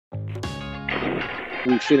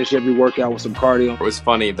We finish every workout with some cardio. It was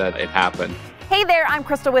funny that it happened. Hey there, I'm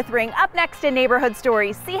Crystal with Ring. Up next in Neighborhood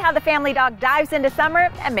Stories, see how the family dog dives into summer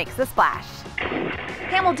and makes the splash.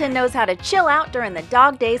 Hamilton knows how to chill out during the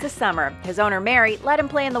dog days of summer. His owner, Mary, let him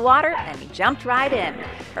play in the water and he jumped right in.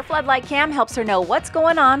 Her floodlight cam helps her know what's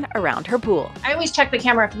going on around her pool. I always check the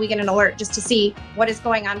camera if we get an alert just to see what is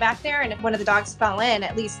going on back there, and if one of the dogs fell in,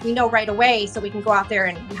 at least we know right away so we can go out there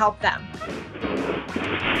and help them.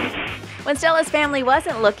 When Stella's family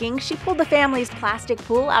wasn't looking, she pulled the family's plastic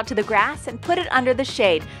pool out to the grass and put it under the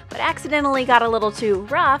shade, but accidentally got a little too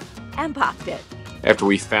rough and popped it. After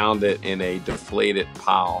we found it in a deflated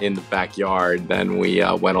pile in the backyard, then we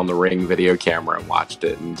went on the Ring video camera and watched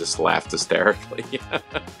it and just laughed hysterically.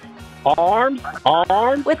 Arms.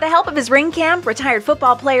 With the help of his Ring cam, retired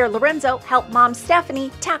football player Lorenzo helped mom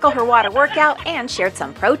Stephanie tackle her water workout and shared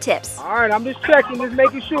some pro tips. All right, I'm just checking, just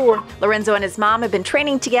making sure. Lorenzo and his mom have been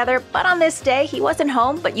training together, but on this day, he wasn't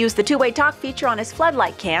home, but used the two-way talk feature on his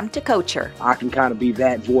floodlight cam to coach her. I can kind of be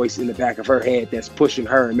that voice in the back of her head that's pushing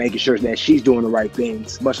her and making sure that she's doing the right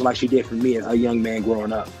things, much like she did for me as a young man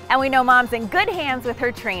growing up. And we know mom's in good hands with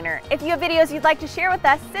her trainer. If you have videos you'd like to share with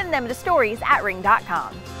us, send them to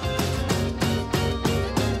stories@ring.com.